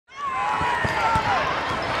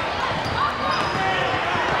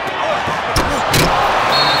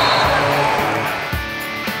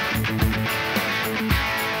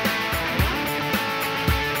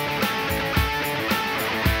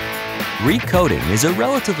Recoating is a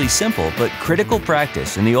relatively simple but critical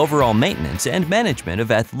practice in the overall maintenance and management of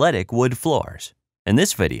athletic wood floors. In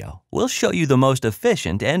this video, we'll show you the most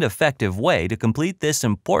efficient and effective way to complete this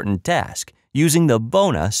important task using the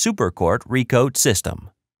Bona SuperCourt Recoat system.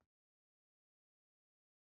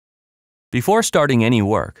 Before starting any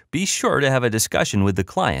work, be sure to have a discussion with the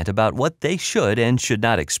client about what they should and should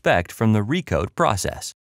not expect from the recoat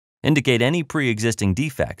process. Indicate any pre-existing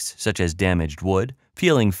defects such as damaged wood,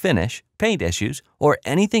 peeling finish, paint issues, or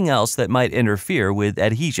anything else that might interfere with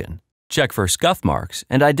adhesion. Check for scuff marks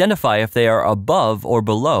and identify if they are above or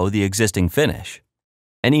below the existing finish.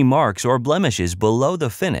 Any marks or blemishes below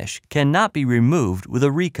the finish cannot be removed with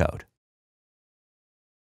a recoat.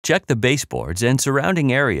 Check the baseboards and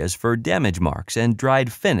surrounding areas for damage marks and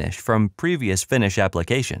dried finish from previous finish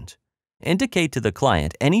applications. Indicate to the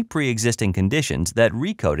client any pre-existing conditions that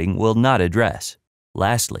recoating will not address.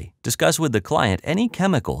 Lastly, discuss with the client any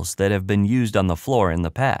chemicals that have been used on the floor in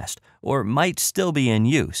the past or might still be in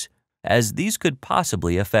use, as these could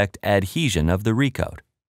possibly affect adhesion of the recoat.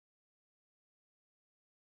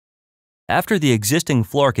 After the existing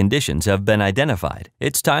floor conditions have been identified,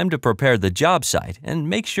 it's time to prepare the job site and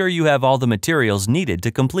make sure you have all the materials needed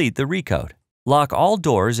to complete the recoat. Lock all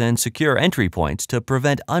doors and secure entry points to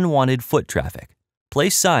prevent unwanted foot traffic.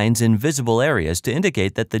 Place signs in visible areas to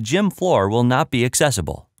indicate that the gym floor will not be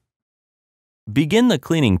accessible. Begin the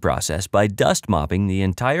cleaning process by dust mopping the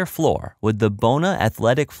entire floor with the Bona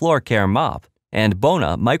Athletic Floor Care Mop and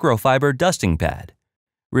Bona Microfiber Dusting Pad.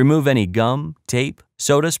 Remove any gum, tape,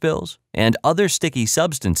 soda spills, and other sticky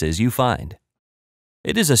substances you find.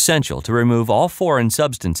 It is essential to remove all foreign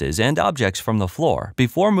substances and objects from the floor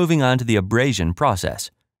before moving on to the abrasion process.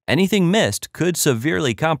 Anything missed could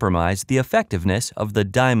severely compromise the effectiveness of the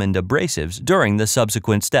diamond abrasives during the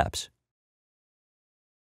subsequent steps.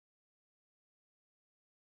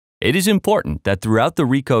 It is important that throughout the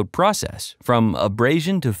recoat process, from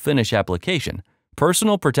abrasion to finish application,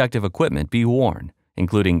 personal protective equipment be worn,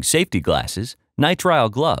 including safety glasses, nitrile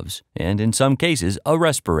gloves, and in some cases, a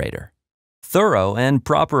respirator. Thorough and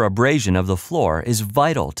proper abrasion of the floor is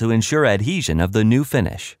vital to ensure adhesion of the new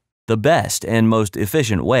finish. The best and most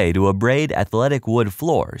efficient way to abrade athletic wood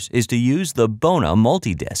floors is to use the Bona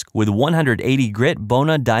multi-disc with 180 grit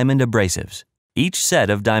Bona diamond abrasives. Each set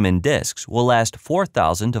of diamond discs will last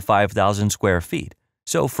 4,000 to 5,000 square feet,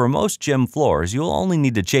 so for most gym floors you'll only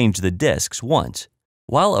need to change the discs once.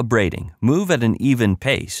 While abrading, move at an even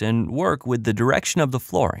pace and work with the direction of the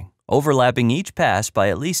flooring, overlapping each pass by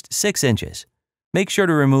at least 6 inches. Make sure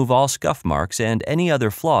to remove all scuff marks and any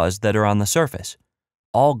other flaws that are on the surface.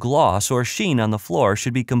 All gloss or sheen on the floor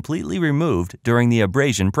should be completely removed during the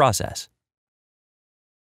abrasion process.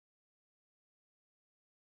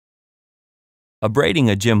 Abrading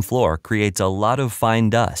a gym floor creates a lot of fine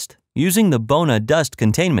dust. Using the Bona Dust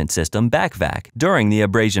Containment System backvac during the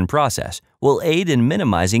abrasion process will aid in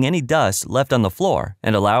minimizing any dust left on the floor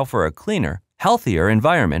and allow for a cleaner, healthier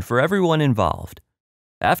environment for everyone involved.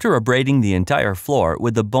 After abrading the entire floor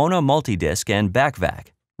with the Bona multi-disc and backvac,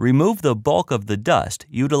 remove the bulk of the dust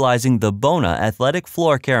utilizing the Bona Athletic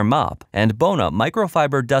Floor Care Mop and Bona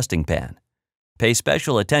Microfiber Dusting Pan. Pay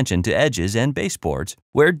special attention to edges and baseboards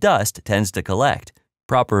where dust tends to collect.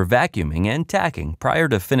 Proper vacuuming and tacking prior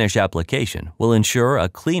to finish application will ensure a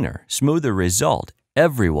cleaner, smoother result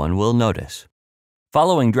everyone will notice.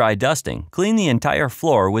 Following dry dusting, clean the entire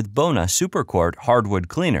floor with Bona SuperCourt Hardwood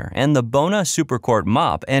Cleaner and the Bona SuperCourt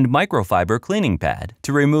Mop and Microfiber Cleaning Pad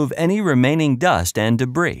to remove any remaining dust and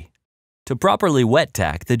debris. To properly wet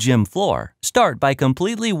tack the gym floor, start by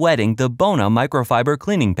completely wetting the Bona Microfiber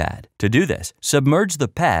Cleaning Pad. To do this, submerge the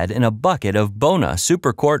pad in a bucket of Bona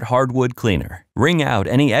SuperCourt Hardwood Cleaner. Wring out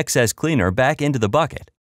any excess cleaner back into the bucket.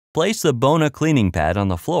 Place the Bona cleaning pad on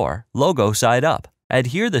the floor, logo side up.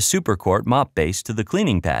 Adhere the SuperCourt mop base to the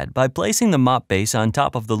cleaning pad by placing the mop base on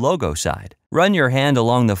top of the logo side. Run your hand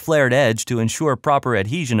along the flared edge to ensure proper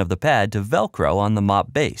adhesion of the pad to Velcro on the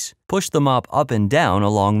mop base. Push the mop up and down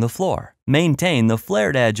along the floor. Maintain the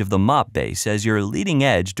flared edge of the mop base as your leading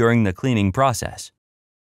edge during the cleaning process.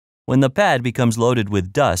 When the pad becomes loaded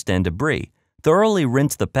with dust and debris, thoroughly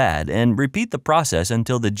rinse the pad and repeat the process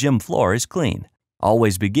until the gym floor is clean.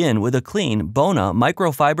 Always begin with a clean Bona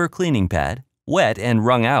Microfiber Cleaning Pad, wet and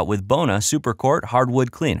wrung out with Bona SuperCourt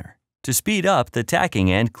Hardwood Cleaner. To speed up the tacking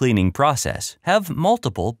and cleaning process, have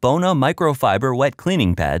multiple Bona Microfiber Wet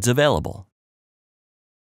Cleaning Pads available.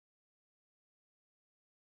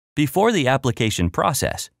 Before the application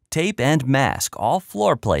process, tape and mask all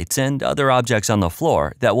floor plates and other objects on the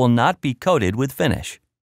floor that will not be coated with finish.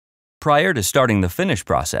 Prior to starting the finish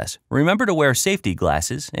process, remember to wear safety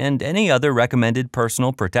glasses and any other recommended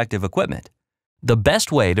personal protective equipment. The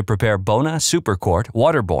best way to prepare Bona SuperCourt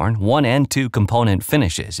Waterborne 1 and 2 component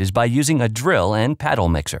finishes is by using a drill and paddle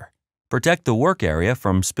mixer. Protect the work area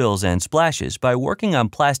from spills and splashes by working on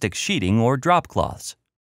plastic sheeting or drop cloths.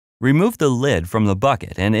 Remove the lid from the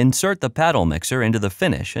bucket and insert the paddle mixer into the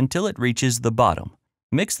finish until it reaches the bottom.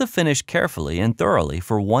 Mix the finish carefully and thoroughly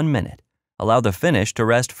for 1 minute. Allow the finish to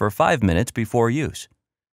rest for 5 minutes before use.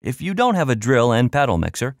 If you don't have a drill and paddle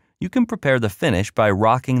mixer, you can prepare the finish by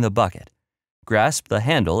rocking the bucket. Grasp the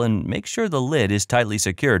handle and make sure the lid is tightly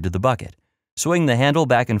secured to the bucket. Swing the handle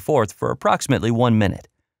back and forth for approximately 1 minute.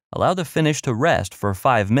 Allow the finish to rest for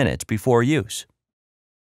 5 minutes before use.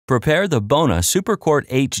 Prepare the Bona SuperCourt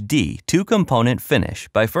HD 2-component finish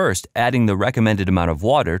by first adding the recommended amount of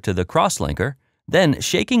water to the crosslinker, then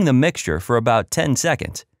shaking the mixture for about 10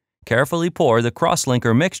 seconds. Carefully pour the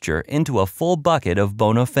crosslinker mixture into a full bucket of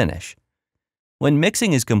Bona finish. When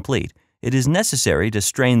mixing is complete, it is necessary to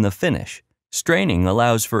strain the finish. Straining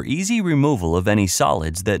allows for easy removal of any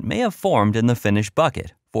solids that may have formed in the finish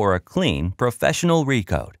bucket for a clean, professional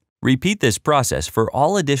recoat. Repeat this process for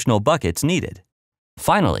all additional buckets needed.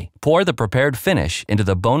 Finally, pour the prepared finish into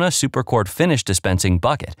the Bona SuperCourt finish dispensing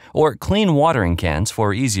bucket or clean watering cans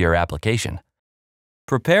for easier application.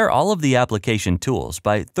 Prepare all of the application tools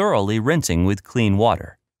by thoroughly rinsing with clean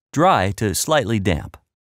water, dry to slightly damp.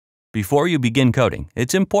 Before you begin coating,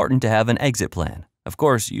 it's important to have an exit plan. Of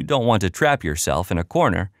course, you don't want to trap yourself in a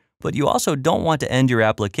corner, but you also don't want to end your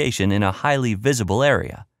application in a highly visible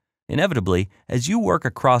area. Inevitably, as you work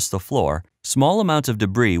across the floor, small amounts of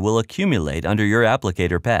debris will accumulate under your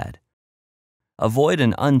applicator pad. Avoid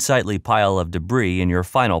an unsightly pile of debris in your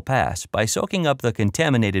final pass by soaking up the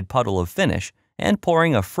contaminated puddle of finish and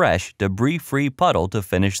pouring a fresh, debris-free puddle to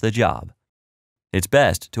finish the job. It's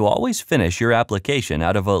best to always finish your application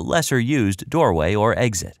out of a lesser-used doorway or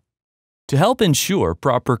exit. To help ensure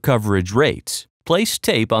proper coverage rates, place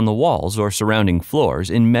tape on the walls or surrounding floors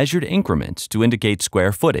in measured increments to indicate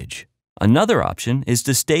square footage. Another option is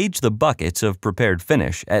to stage the buckets of prepared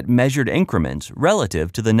finish at measured increments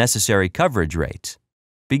relative to the necessary coverage rates.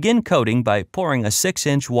 Begin coating by pouring a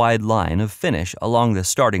 6-inch wide line of finish along the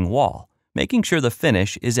starting wall, making sure the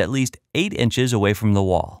finish is at least 8 inches away from the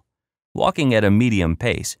wall. Walking at a medium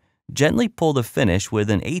pace, gently pull the finish with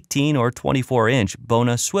an 18 or 24-inch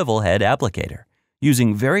Bona swivel head applicator,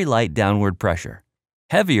 using very light downward pressure.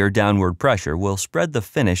 Heavier downward pressure will spread the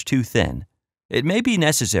finish too thin. It may be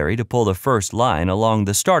necessary to pull the first line along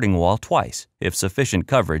the starting wall twice if sufficient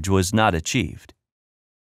coverage was not achieved.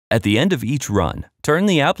 At the end of each run, turn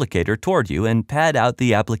the applicator toward you and pad out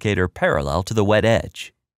the applicator parallel to the wet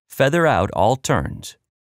edge. Feather out all turns.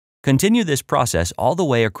 Continue this process all the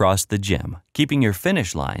way across the gym, keeping your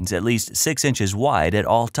finish lines at least 6 inches wide at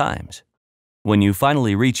all times. When you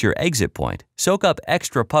finally reach your exit point, soak up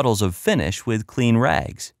extra puddles of finish with clean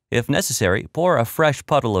rags. If necessary, pour a fresh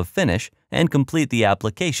puddle of finish and complete the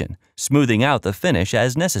application, smoothing out the finish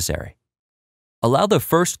as necessary. Allow the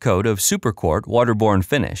first coat of SuperCourt Waterborne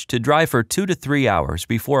Finish to dry for 2 to 3 hours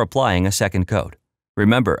before applying a second coat.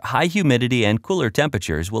 Remember, high humidity and cooler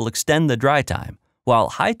temperatures will extend the dry time, while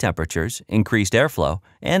high temperatures, increased airflow,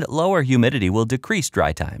 and lower humidity will decrease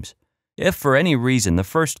dry times. If for any reason the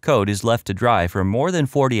first coat is left to dry for more than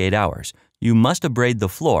 48 hours, you must abrade the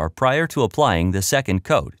floor prior to applying the second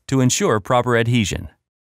coat to ensure proper adhesion.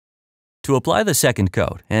 To apply the second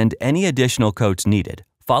coat and any additional coats needed,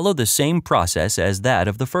 follow the same process as that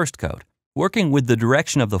of the first coat, working with the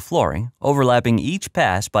direction of the flooring, overlapping each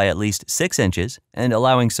pass by at least 6 inches and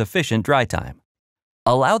allowing sufficient dry time.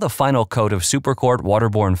 Allow the final coat of SuperCourt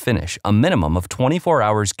Waterborne Finish a minimum of 24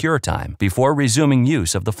 hours cure time before resuming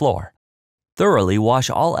use of the floor. Thoroughly wash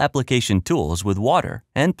all application tools with water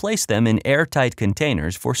and place them in airtight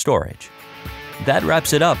containers for storage. That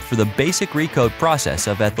wraps it up for the basic recoat process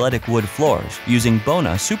of athletic wood floors using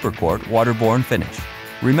Bona SuperCourt Waterborne Finish.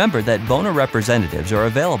 Remember that Bona representatives are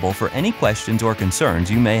available for any questions or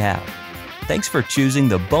concerns you may have. Thanks for choosing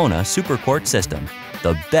the Bona SuperCourt system,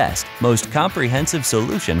 the best, most comprehensive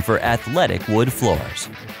solution for athletic wood floors.